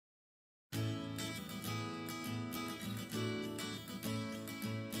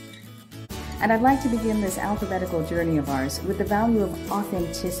and I'd like to begin this alphabetical journey of ours with the value of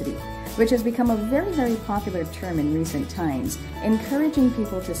authenticity, which has become a very, very popular term in recent times, encouraging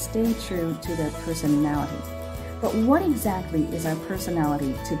people to stay true to their personality. But what exactly is our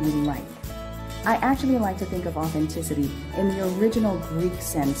personality to be like? I actually like to think of authenticity in the original Greek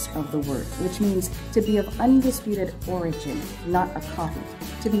sense of the word, which means to be of undisputed origin, not a copy,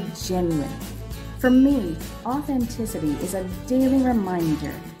 to be genuine. For me, authenticity is a daily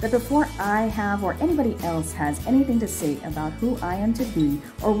reminder that before I have or anybody else has anything to say about who I am to be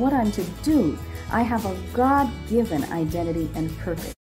or what I'm to do, I have a God-given identity and purpose.